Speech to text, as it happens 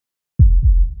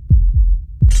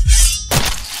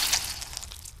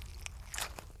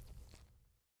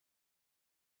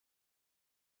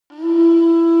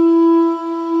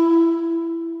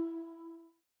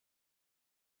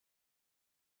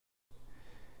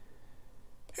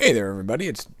Hey there, everybody.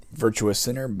 It's Virtuous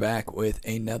Sinner back with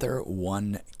another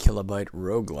 1 kilobyte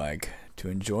roguelike to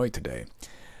enjoy today.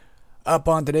 Up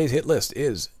on today's hit list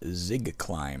is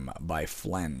ZigClimb by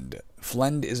Flend.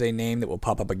 Flend is a name that will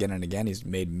pop up again and again. He's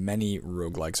made many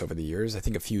roguelikes over the years. I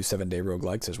think a few 7-day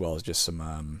roguelikes as well as just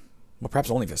some, well,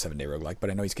 perhaps only the 7-day roguelike, but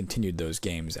I know he's continued those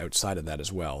games outside of that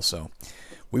as well. So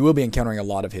we will be encountering a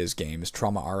lot of his games.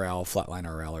 Trauma RL,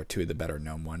 Flatline RL are two of the better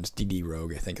known ones. DD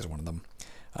Rogue, I think, is one of them.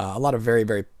 A lot of very,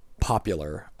 very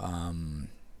popular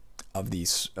of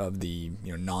the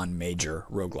non-major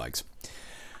roguelikes.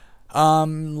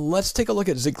 Let's take a look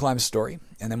at ZigClimb's story,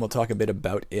 and then we'll talk a bit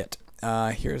about it.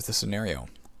 Here's the scenario.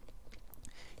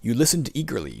 You listened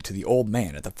eagerly to the old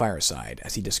man at the fireside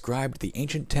as he described the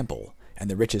ancient temple and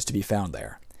the riches to be found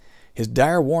there. His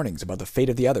dire warnings about the fate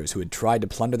of the others who had tried to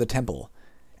plunder the temple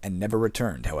and never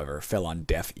returned, however, fell on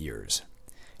deaf ears.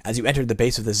 As you entered the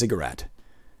base of the ziggurat,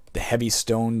 the heavy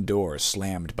stone door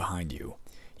slammed behind you.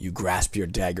 You grasp your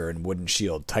dagger and wooden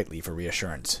shield tightly for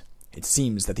reassurance. It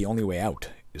seems that the only way out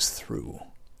is through.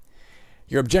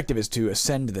 Your objective is to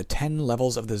ascend the 10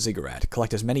 levels of the ziggurat,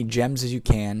 collect as many gems as you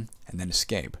can, and then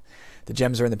escape. The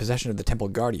gems are in the possession of the temple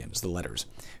guardians, the letters,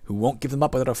 who won't give them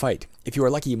up without a fight. If you are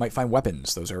lucky, you might find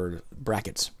weapons, those are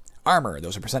brackets. Armor,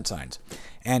 those are percent signs.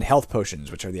 And health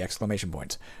potions, which are the exclamation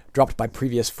points, dropped by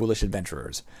previous foolish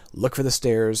adventurers. Look for the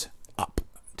stairs up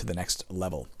to the next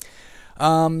level.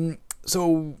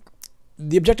 So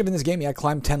the objective in this game,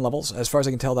 climb 10 levels. As far as I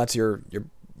can tell, that's your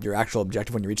actual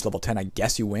objective. When you reach level 10, I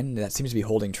guess you win. That seems to be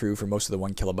holding true for most of the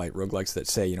 1 kilobyte roguelikes that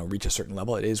say, reach a certain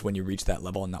level. It is when you reach that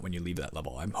level and not when you leave that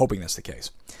level. I'm hoping that's the case.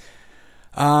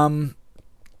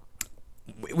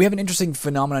 We have an interesting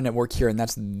phenomenon at work here, and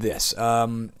that's this.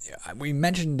 We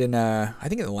mentioned in, I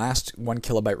think in the last 1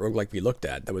 kilobyte roguelike we looked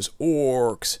at, that was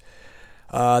orcs,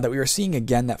 that we were seeing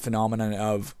again that phenomenon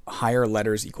of higher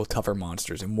letters equal tougher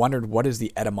monsters, and wondered what is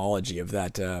the etymology of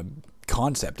that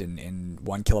concept in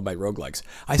 1 kilobyte roguelikes.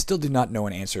 I still do not know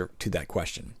an answer to that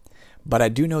question, but I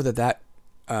do know that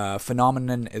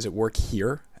phenomenon is at work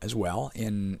here as well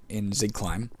in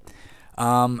ZigClimb,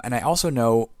 and I also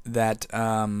know that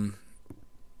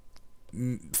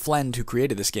Flend, who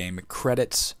created this game,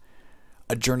 credits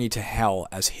A Journey to Hell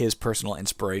as his personal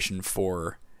inspiration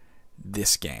for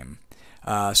this game.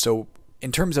 So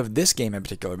in terms of this game in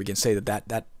particular, we can say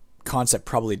that concept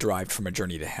probably derived from A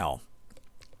Journey to Hell.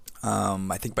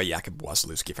 I think by Jakub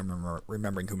Wasilewski, if I'm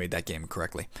remembering who made that game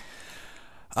correctly.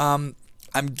 I'm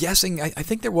guessing, I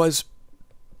think there was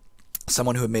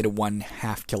someone who had made a 1.5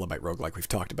 kilobyte roguelike we've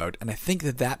talked about, and I think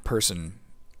that person,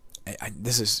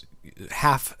 this is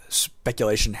half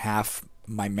speculation, half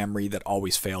my memory that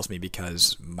always fails me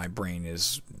because my brain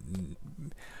is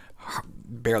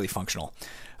barely functional.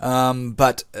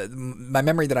 But my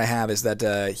memory that I have is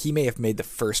that he may have made the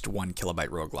first 1 kilobyte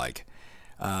roguelike,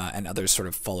 and others sort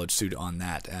of followed suit on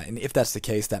that. And if that's the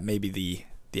case, that may be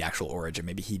the actual origin.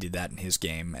 Maybe he did that in his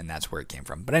game, and that's where it came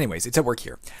from. But anyways, it's at work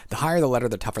here. The higher the letter,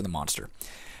 the tougher the monster.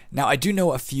 Now, I do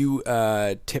know a few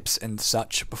tips and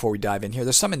such before we dive in here.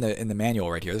 There's some in the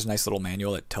manual right here. There's a nice little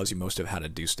manual that tells you most of how to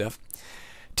do stuff.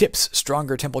 Tips.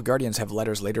 Stronger temple guardians have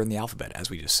letters later in the alphabet, as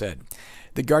we just said.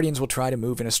 The guardians will try to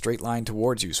move in a straight line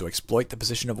towards you, so exploit the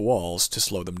position of walls to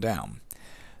slow them down.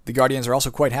 The guardians are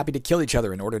also quite happy to kill each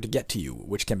other in order to get to you,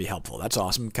 which can be helpful. That's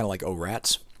awesome, kind of like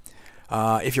O-Rats.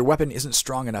 If your weapon isn't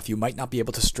strong enough, you might not be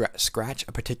able to scratch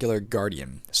a particular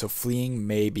guardian, so fleeing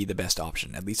may be the best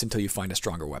option, at least until you find a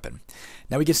stronger weapon.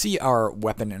 Now we can see our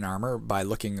weapon and armor by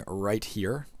looking right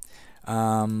here.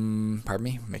 Pardon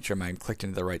me, make sure I'm clicked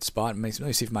into the right spot. Let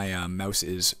me see if my mouse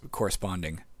is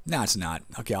corresponding. No, it's not.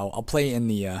 Okay, I'll play in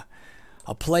the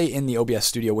OBS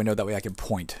Studio window, that way I can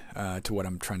point to what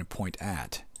I'm trying to point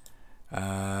at.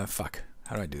 Fuck,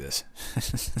 how do I do this?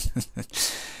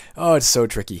 Oh, it's so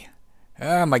tricky.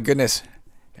 Oh my goodness,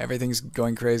 everything's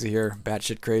going crazy here,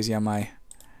 batshit crazy on my...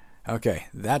 Okay,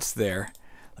 that's there.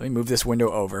 Let me move this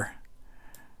window over.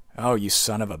 Oh, you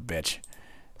son of a bitch.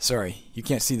 Sorry, you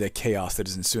can't see the chaos that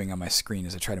is ensuing on my screen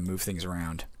as I try to move things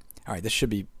around. All right, this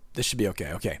should be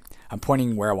okay. Okay, I'm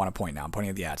pointing where I want to point now. I'm pointing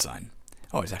at the @ sign.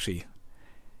 Oh, it actually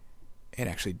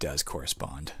does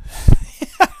correspond.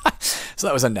 So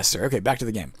that was unnecessary. Okay, back to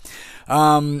the game.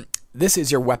 This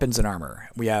is your weapons and armor.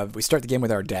 We start the game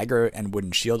with our dagger and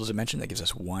wooden shield, as I mentioned. That gives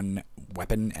us 1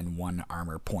 weapon and 1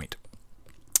 armor point.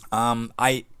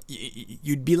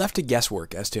 You'd be left to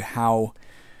guesswork as to how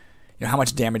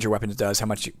much damage your weapon does, how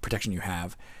much protection you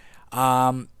have.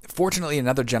 Fortunately,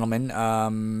 another gentleman,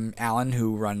 Alan,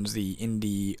 who runs the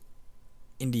Indie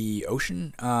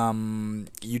Ocean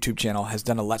YouTube channel, has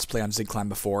done a Let's Play on ZigClimb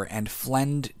before, and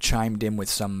Flend chimed in with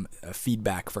some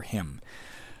feedback for him.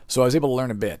 So I was able to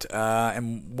learn a bit.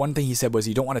 And one thing he said was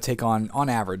you don't want to take on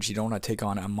average, you don't want to take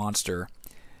on a monster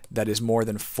that is more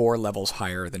than 4 levels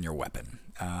higher than your weapon.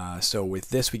 So with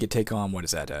this, we could take on, what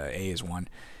is that? A is 1.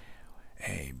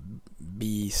 A,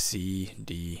 B, C,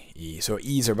 D, E. So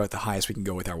E's are about the highest we can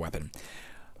go with our weapon.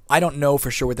 I don't know for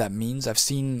sure what that means. I've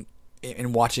seen,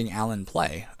 in watching Alan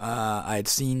play, I had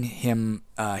seen him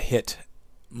hit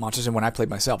monsters, and when I played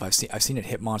myself, I've seen it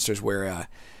hit monsters where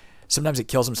sometimes it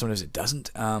kills them, sometimes it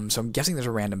doesn't. So I'm guessing there's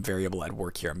a random variable at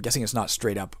work here. I'm guessing it's not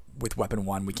straight up with weapon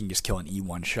 1 we can just kill an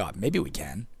E1 shot. Maybe we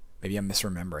can. Maybe I'm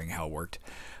misremembering how it worked.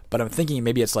 But I'm thinking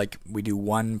maybe it's like we do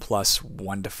 1 plus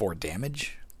 1 to 4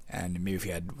 damage. And maybe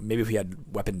if we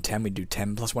had weapon 10, we'd do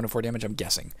 10 plus 1 to 4 damage, I'm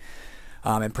guessing.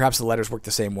 And perhaps the letters work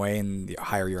the same way, and the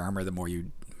higher your armor, the more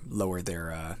you lower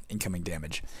their incoming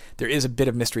damage. There is a bit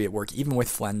of mystery at work, even with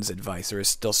Flend's advice. There is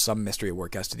still some mystery at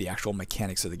work as to the actual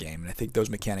mechanics of the game, and I think those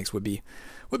mechanics would be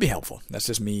helpful. That's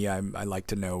just me. I like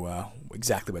to know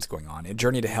exactly what's going on.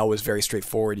 Journey to Hell was very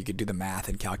straightforward. You could do the math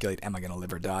and calculate, am I going to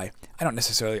live or die? I don't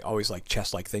necessarily always like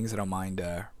chess-like things. I don't mind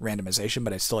randomization,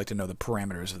 but I still like to know the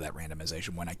parameters of that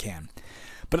randomization when I can.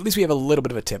 But at least we have a little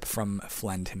bit of a tip from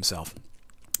Flend himself.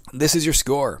 This is your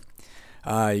score.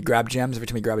 You grab gems. Every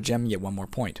time you grab a gem, you get 1 more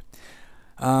point.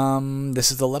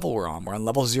 This is the level we're on. We're on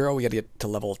level 0. We got to get to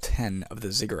level 10 of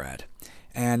the ziggurat.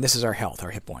 And this is our health,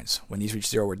 our hit points. When these reach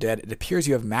 0, we're dead. It appears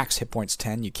you have max hit points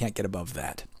 10. You can't get above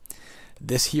that.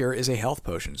 This here is a health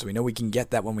potion, so we know we can get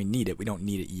that when we need it. We don't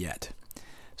need it yet.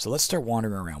 So let's start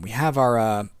wandering around. We have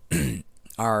our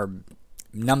our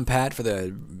numpad for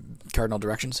the cardinal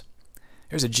directions.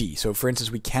 Here's a G. So for instance,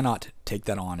 we cannot take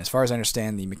that on. As far as I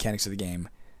understand the mechanics of the game,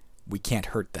 we can't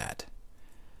hurt that.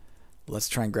 Let's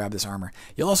try and grab this armor.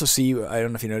 You'll also see, I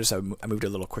don't know if you noticed, I moved a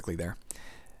little quickly there.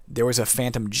 There was a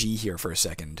phantom G here for a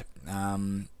second.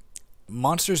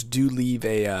 Monsters do leave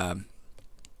a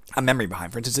memory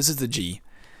behind. For instance, this is the G.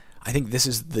 I think this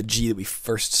is the G that we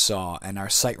first saw, and our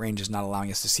sight range is not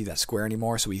allowing us to see that square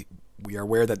anymore, so we are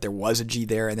aware that there was a G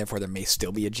there, and therefore there may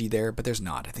still be a G there, but there's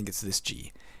not. I think it's this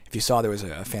G. If you saw, there was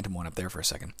a phantom 1 up there for a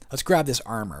second. Let's grab this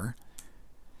armor.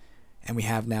 And we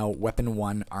have now weapon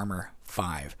 1, armor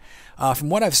 5. From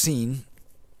what I've seen,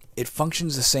 it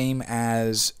functions the same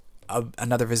as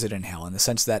another visit in hell, in the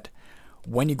sense that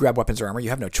when you grab weapons or armor,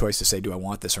 you have no choice to say, do I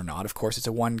want this or not? Of course, it's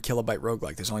a 1 kilobyte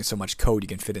roguelike. There's only so much code you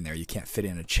can fit in there. You can't fit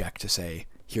in a check to say,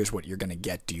 here's what you're going to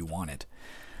get, do you want it?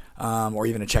 Or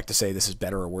even a check to say, this is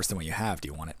better or worse than what you have, do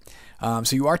you want it?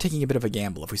 So you are taking a bit of a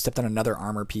gamble. If we stepped on another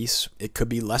armor piece, it could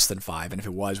be less than 5, and if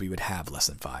it was, we would have less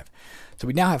than 5. So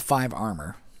we now have 5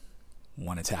 armor.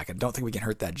 1 attack. I don't think we can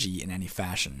hurt that G in any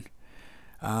fashion.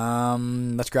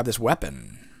 Let's grab this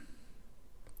weapon.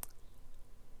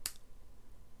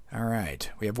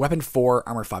 Alright. We have weapon 4,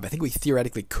 armor 5. I think we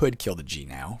theoretically could kill the G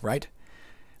now, right?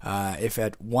 If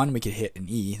at 1 we could hit an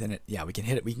E, then we can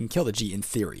hit it. We can kill the G in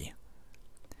theory.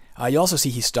 You also see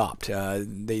he stopped.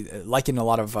 Like in a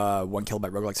lot of 1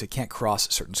 kilobyte roguelikes, they can't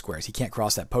cross certain squares. He can't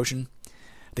cross that potion.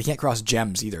 They can't cross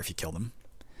gems either if you kill them.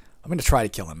 I'm going to try to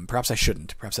kill him. Perhaps I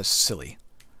shouldn't. Perhaps that's silly.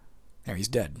 There, he's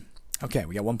dead. Okay,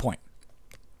 we got 1 point.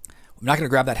 I'm not going to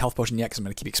grab that health potion yet because I'm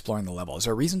going to keep exploring the level. Is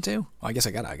there a reason to? Well, I guess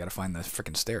I got to find the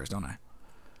frickin' stairs, don't I?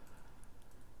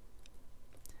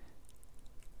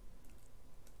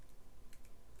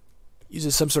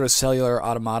 Uses some sort of cellular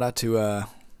automata to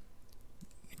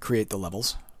create the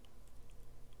levels.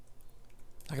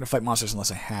 Not going to fight monsters unless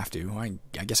I have to.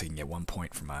 I guess I can get 1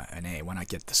 point from an A. Why not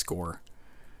get the score?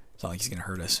 It's not like he's going to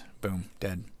hurt us. Boom,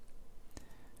 dead.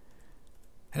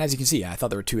 And as you can see, I thought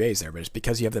there were 2 A's there, but it's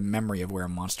because you have the memory of where a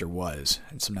monster was.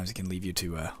 And sometimes it can leave you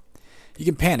to... you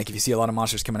can panic if you see a lot of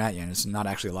monsters coming at you, and it's not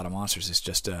actually a lot of monsters. It's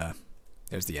just...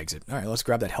 there's the exit. Alright, let's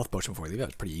grab that health potion before we leave. That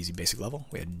was a pretty easy basic level.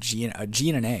 We had a G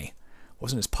and an A.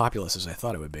 Wasn't as populous as I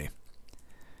thought it would be.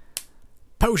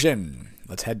 Potion!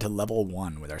 Let's head to level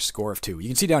 1 with our score of 2. You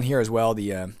can see down here as well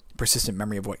the... persistent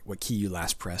memory of what key you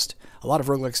last pressed. A lot of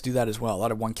roguelikes do that as well. A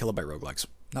lot of 1 kilobyte roguelikes.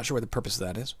 Not sure what the purpose of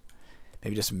that is.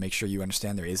 Maybe just to make sure you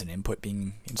understand there is an input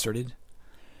being inserted.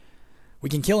 We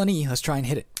can kill an E. Let's try and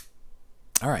hit it.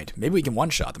 Alright, maybe we can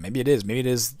one-shot them. Maybe it is. Maybe it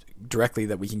is directly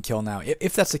that we can kill now.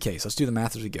 If that's the case, let's do the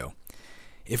math as we go.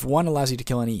 If 1 allows you to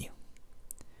kill an E,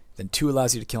 then 2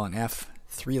 allows you to kill an F,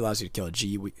 3 allows you to kill a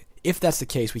G. If that's the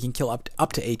case, we can kill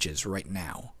up to H's right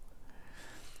now.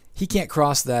 He can't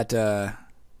cross that...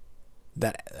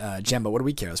 gem, but what do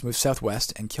we care? Let's move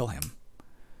southwest and kill him.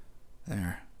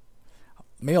 There.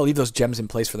 Maybe I'll leave those gems in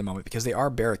place for the moment because they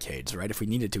are barricades, right? If we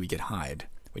needed to, we could hide.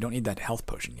 We don't need that health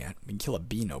potion yet. We can kill a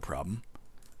B, no problem.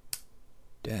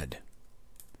 Dead.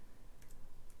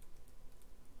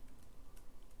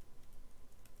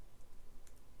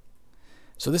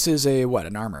 So this is a, what,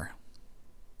 an armor.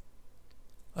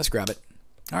 Let's grab it.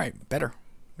 Alright, better.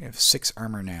 We have 6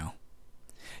 armor now.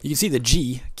 You can see the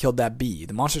G killed that B.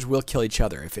 The monsters will kill each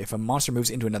other. If a monster moves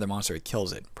into another monster, it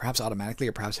kills it. Perhaps automatically,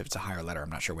 or perhaps if it's a higher letter.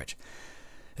 I'm not sure which.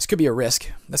 This could be a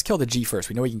risk. Let's kill the G first.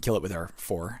 We know we can kill it with our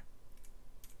 4.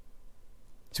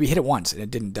 So we hit it once, and it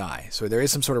didn't die. So there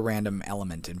is some sort of random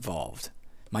element involved.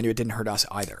 Mind you, it didn't hurt us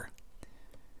either.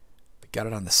 We got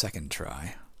it on the second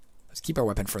try. Let's keep our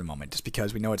weapon for the moment, just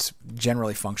because we know it's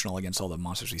generally functional against all the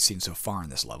monsters we've seen so far in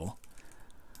this level.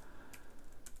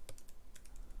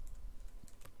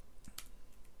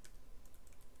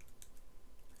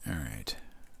 Alright.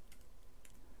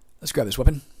 Let's grab this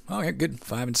weapon. Oh, yeah, good.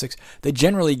 5 and 6. They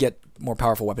generally get more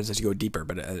powerful weapons as you go deeper,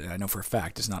 but I know for a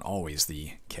fact it's not always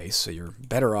the case, so you're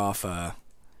better off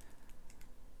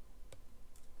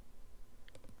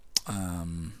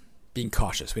being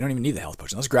cautious. We don't even need the health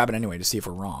potion. Let's grab it anyway to see if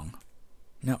we're wrong.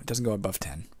 No, it doesn't go above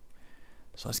 10.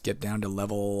 So let's get down to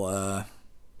level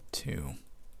 2.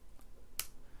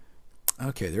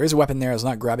 Okay, there is a weapon there. Let's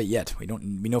not grab it yet. We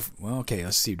know. Well, okay,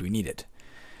 let's see. Do we need it?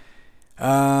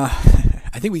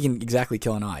 I think we can exactly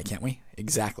kill an eye, can't we?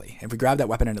 Exactly. If we grab that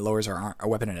weapon and it lowers our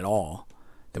weapon at all,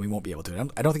 then we won't be able to.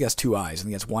 I don't think that's 2 eyes. I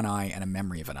think that's 1 eye and a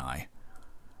memory of an eye.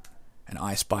 An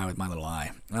eye spy with my little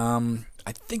eye.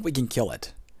 I think we can kill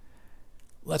it.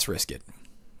 Let's risk it.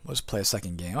 Let's play a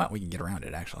second game. Oh, we can get around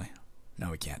it, actually.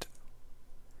 No, we can't.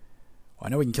 Well, I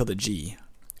know we can kill the G.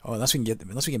 Oh, unless we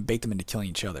can bait them into killing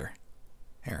each other.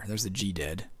 Here, there's the G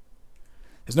dead.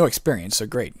 There's no experience, so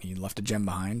great. He left a gem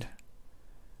behind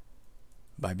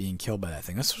by being killed by that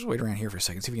thing. Let's just wait around here for a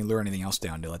second, see if we can lure anything else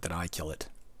down to let that eye kill it.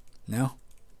 No?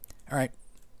 Alright.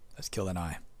 Let's kill that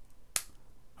eye.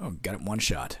 Oh, got it 1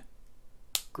 shot.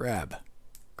 Grab.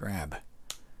 Grab.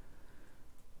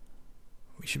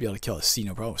 We should be able to kill a C,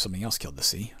 no problem. Something else killed the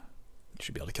C. We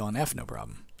should be able to kill an F, no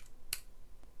problem.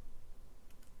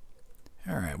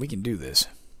 Alright, we can do this.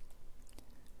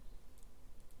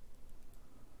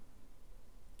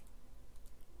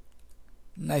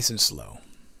 Nice and slow.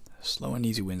 Slow and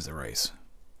easy wins the race.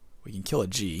 We can kill a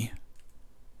G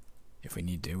if we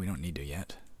need to. We don't need to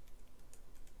yet.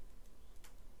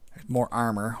 There's more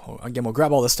armor. Again, we'll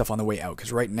grab all this stuff on the way out,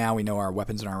 because right now we know our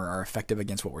weapons and armor are effective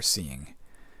against what we're seeing.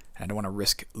 And I don't want to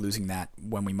risk losing that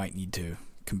when we might need to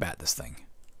combat this thing.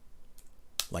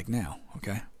 Like now,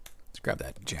 okay? Let's grab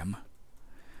that gem.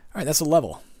 Alright, that's a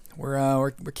level.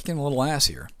 We're kicking a little ass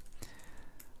here.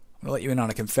 I'm going to let you in on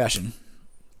a confession.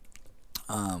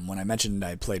 When I mentioned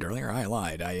I played earlier, I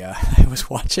lied. I was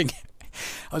watching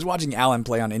Alan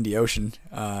play on Indie Ocean,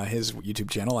 his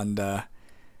YouTube channel, and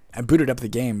I booted up the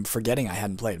game forgetting I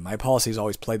hadn't played. My policy is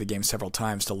always play the game several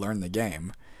times to learn the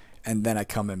game, and then I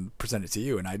come and present it to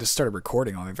you. And I just started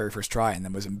recording on my very first try, and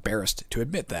then was embarrassed to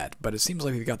admit that. But it seems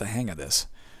like we've got the hang of this.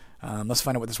 Let's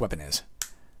find out what this weapon is.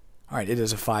 All right, it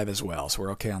is a 5 as well, so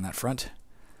we're okay on that front.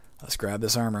 Let's grab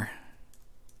this armor.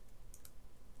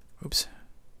 Oops.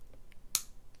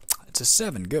 It's a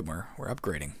 7. Good, we're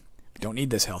upgrading. We don't need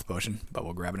this health potion, but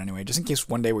we'll grab it anyway, just in case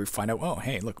one day we find out, oh,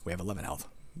 hey, look, we have 11 health.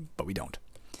 But we don't.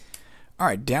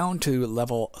 Alright, down to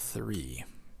level 3.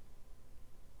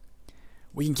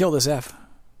 We can kill this F.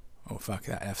 Oh, fuck,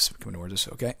 that F's coming towards us.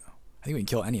 Okay. I think we can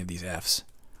kill any of these F's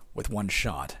with 1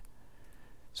 shot.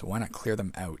 So why not clear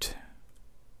them out?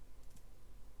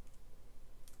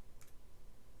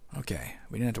 Okay,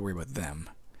 we didn't have to worry about them.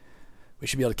 We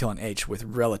should be able to kill an H with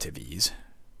relative ease.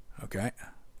 Okay.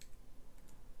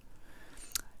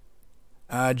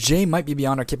 J might be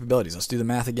beyond our capabilities. Let's do the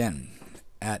math again.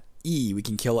 At E, we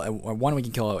can kill, or 1 we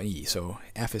can kill an E. So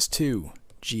F is 2,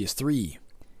 G is 3,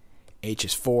 H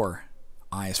is 4,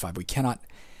 I is 5. We cannot,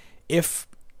 if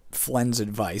Flend's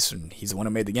advice, and he's the one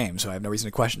who made the game, so I have no reason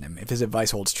to question him, if his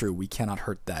advice holds true, we cannot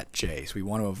hurt that J. So we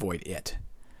want to avoid it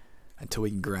until we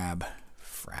can grab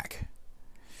frack.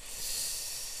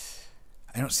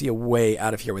 I don't see a way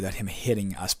out of here without him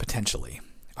hitting us potentially.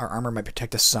 Our armor might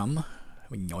protect us some.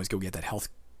 We can always go get that health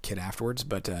kit afterwards,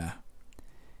 but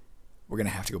we're going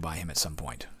to have to go buy him at some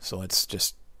point. So let's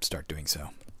just start doing so.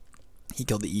 He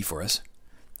killed the E for us.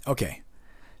 Okay.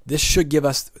 This should give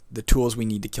us the tools we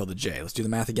need to kill the J. Let's do the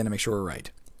math again to make sure we're right.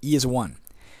 E is a 1.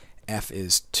 F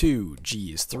is 2.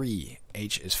 G is 3.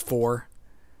 H is 4.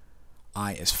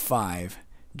 I is 5.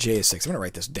 J is 6. I'm going to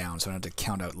write this down so I don't have to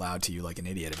count out loud to you like an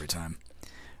idiot every time.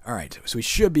 Alright, so we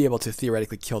should be able to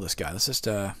theoretically kill this guy. Let's just,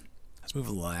 let's move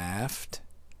left.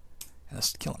 And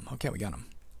let's kill him. Okay, we got him.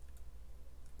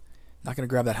 Not going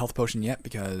to grab that health potion yet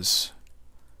because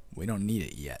we don't need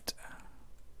it yet.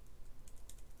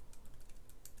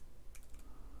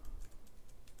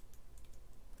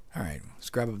 Alright,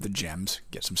 let's grab up the gems.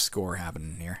 Get some score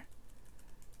happening here.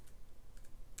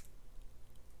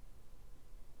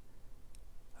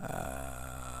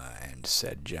 And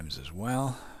said gems as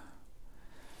well.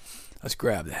 Let's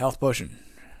grab the health potion.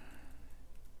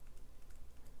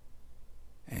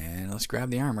 And let's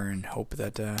grab the armor and hope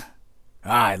that...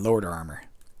 I lowered our armor.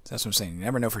 That's what I'm saying. You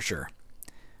never know for sure.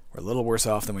 We're a little worse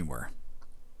off than we were.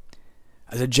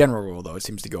 As a general rule, though, it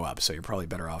seems to go up, so you're probably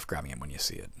better off grabbing it when you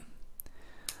see it.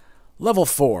 Level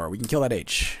 4. We can kill that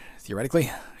H. Theoretically,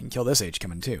 we can kill this H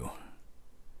coming too.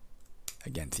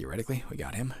 Again, theoretically, we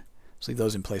got him. Let's leave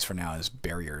those in place for now as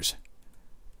barriers.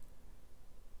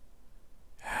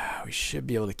 We should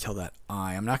be able to kill that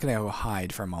I. I'm not going to go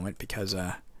hide for a moment because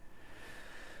after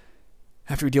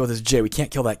we deal with this J, we can't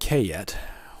kill that K yet.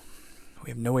 We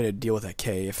have no way to deal with that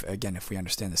K, if we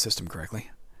understand the system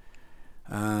correctly.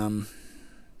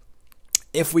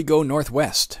 If we go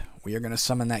northwest, we are going to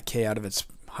summon that K out of its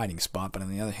hiding spot, but on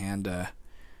the other hand,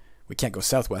 we can't go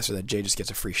southwest or that J just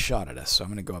gets a free shot at us, so I'm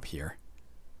going to go up here.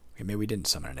 Okay, maybe we didn't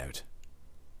summon it out.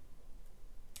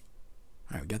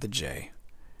 Alright, we got the J.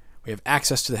 We have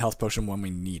access to the health potion when we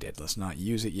need it. Let's not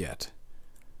use it yet.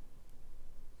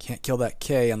 Can't kill that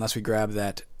K unless we grab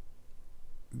that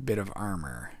bit of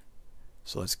armor.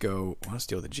 So let's go... Well, let's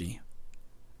deal with the G.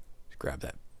 Let's grab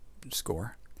that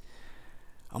score.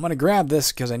 I'm going to grab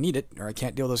this because I need it, or I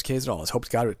can't deal with those Ks at all. Let's hope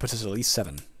to God it puts us at least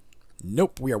 7.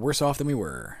 Nope, we are worse off than we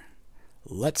were.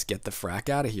 Let's get the frack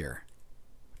out of here.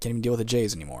 Can't even deal with the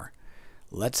J's anymore.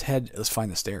 Let's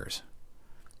find the stairs.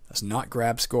 Let's not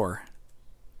grab score.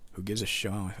 Who gives a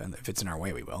shit? If it's in our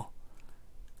way, we will.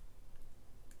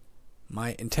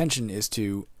 My intention is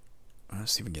to...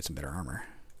 Let's see if we can get some better armor.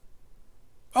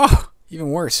 Oh! Even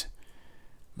worse.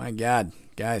 My God.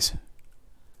 Guys.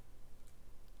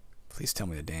 Please tell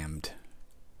me the damned...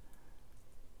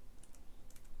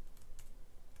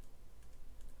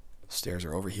 Stairs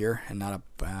are over here and not up...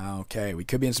 Okay, we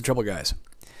could be in some trouble, guys.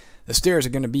 The stairs are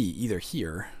going to be either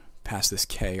here, past this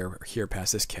K, or here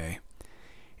past this K.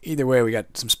 Either way, we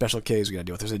got some special Ks we got to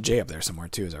deal with. There's a J up there somewhere,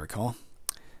 too, as I recall.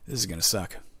 This is going to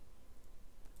suck.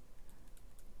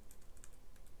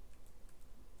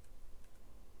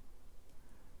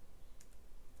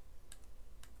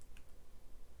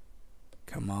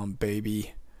 Come on,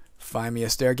 baby. Find me a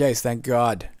staircase, thank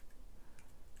God.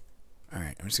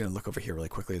 Alright, I'm just going to look over here really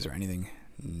quickly. Is there anything?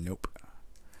 Nope.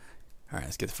 Alright,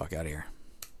 let's get the fuck out of here.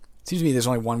 Seems to me there's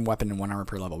only one weapon and one armor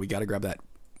per level. We got to grab that.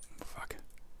 Fuck.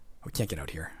 We can't get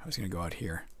out here. I was going to go out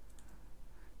here.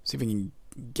 See if we can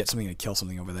get something to kill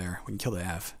something over there. We can kill the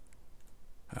F.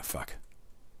 Oh, fuck.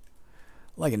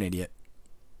 Like an idiot.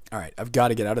 Alright, I've got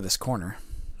to get out of this corner.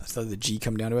 Let's let the G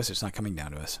come down to us. It's not coming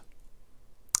down to us.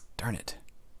 Darn it.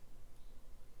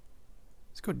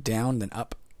 Let's go down, then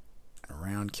up, and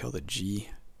around, kill the G.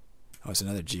 Oh, it's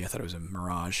another G. I thought it was a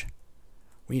mirage.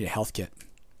 We need a health kit.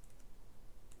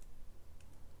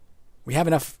 We have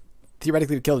enough,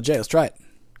 theoretically, to kill the J. Let's try it.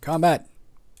 Combat.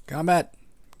 Combat.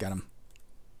 Got him.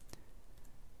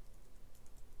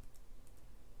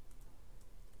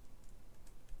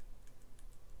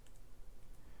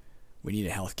 We need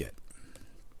a health kit.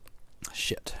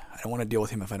 Shit. I don't want to deal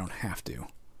with him if I don't have to.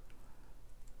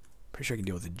 Pretty sure I can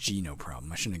deal with the G no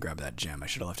problem. I shouldn't have grabbed that gem. I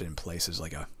should have left it in place as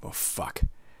like a... Oh, fuck.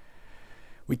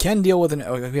 We can deal with an...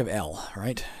 Oh, we have L,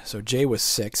 right? So J was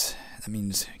 6. That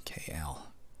means KL.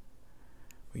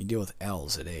 We can deal with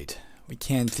L's at 8. We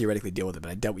can theoretically deal with it,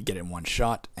 but I doubt we get it in one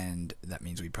shot, and that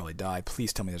means we'd probably die.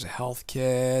 Please tell me there's a health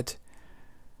kit.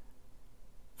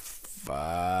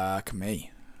 Fuck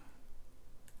me.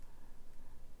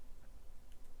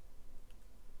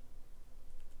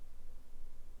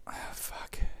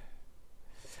 Fuck.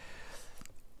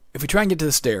 If we try and get to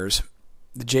the stairs,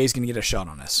 the J's going to get a shot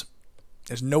on us.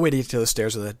 There's no way to get to the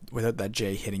stairs without that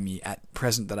J hitting me at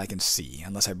present that I can see,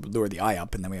 unless I lure the I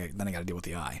up, and then I got to deal with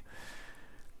the I.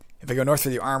 If I go north for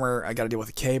the armor, I got to deal with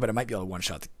the K, but I might be able to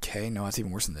one-shot the K. No, that's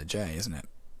even worse than the J, isn't it?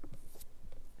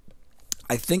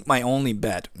 I think my only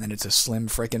bet, and it's a slim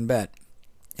frickin' bet,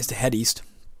 is to head east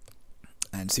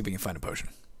and see if we can find a potion.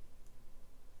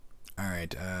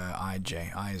 Alright, I,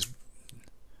 J. I is...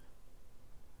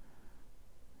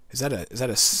 Is that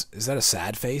a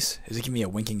sad face? Is it giving me a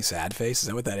winking sad face? Is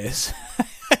that what that is?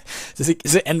 Does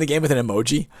it end the game with an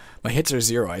emoji? My hits are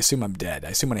 0. I assume I'm dead.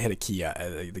 I assume when I hit a key,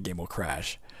 the game will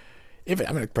crash. I'm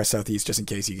going to press southeast just in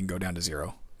case you can go down to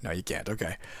 0. No, you can't.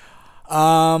 Okay.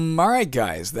 All right,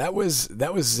 guys. That was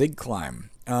ZigClimb.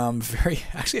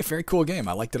 Actually a very cool game.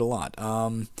 I liked it a lot.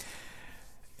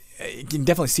 You can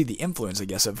definitely see the influence, I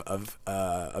guess, of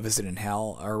a Visit in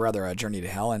Hell, or rather a Journey to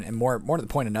Hell, and more to the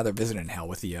point, another Visit in Hell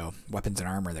with the weapons and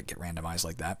armor that get randomized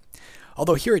like that.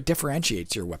 Although here it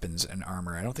differentiates your weapons and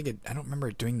armor. I don't remember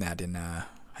it doing that in. I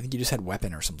think you just had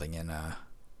weapon or something in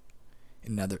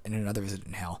in another Visit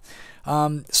in Hell.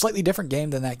 Slightly different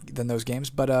game than those games,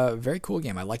 but a very cool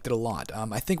game. I liked it a lot.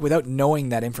 I think without knowing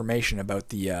that information about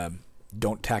the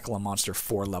don't tackle a monster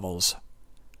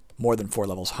more than 4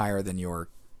 levels higher than your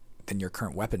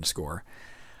current weapon score,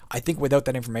 I think without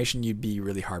that information you'd be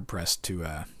really hard pressed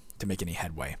to make any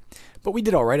headway. But we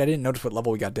did all right. I didn't notice what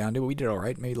level we got down to, but we did all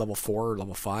right. Maybe level 4 or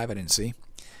level 5. I didn't see.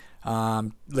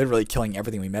 Literally killing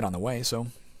everything we met on the way. So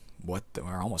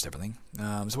or almost everything.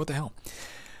 So what the hell?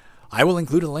 I will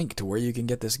include a link to where you can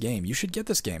get this game. You should get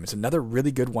this game. It's another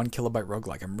really good 1 kilobyte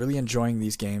roguelike. I'm really enjoying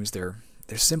these games. They're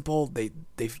simple. They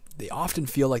often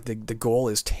feel like the goal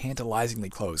is tantalizingly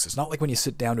close. It's not like when you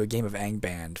sit down to a game of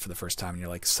Angband for the first time and you're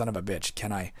like, son of a bitch,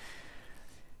 can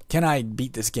I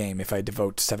beat this game if I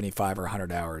devote 75 or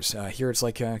 100 hours? Here it's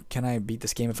like, can I beat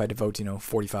this game if I devote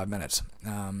 45 minutes?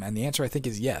 And the answer I think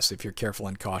is yes, if you're careful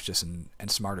and cautious and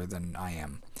smarter than I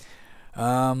am.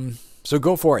 So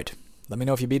go for it. Let me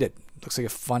know if you beat it. Looks like a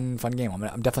fun game.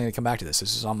 I'm definitely gonna come back to this.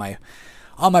 This is on my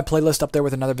playlist up there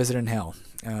with another Visit in Hell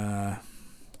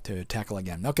to tackle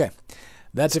again. Okay,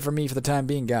 that's it for me for the time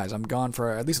being, guys. I'm gone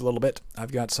for at least a little bit.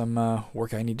 I've got some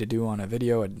work I need to do on a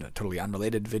video, a totally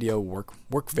unrelated video,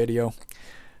 work video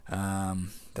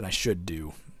that I should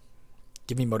do.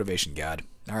 Give me motivation, God.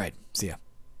 All right, see ya.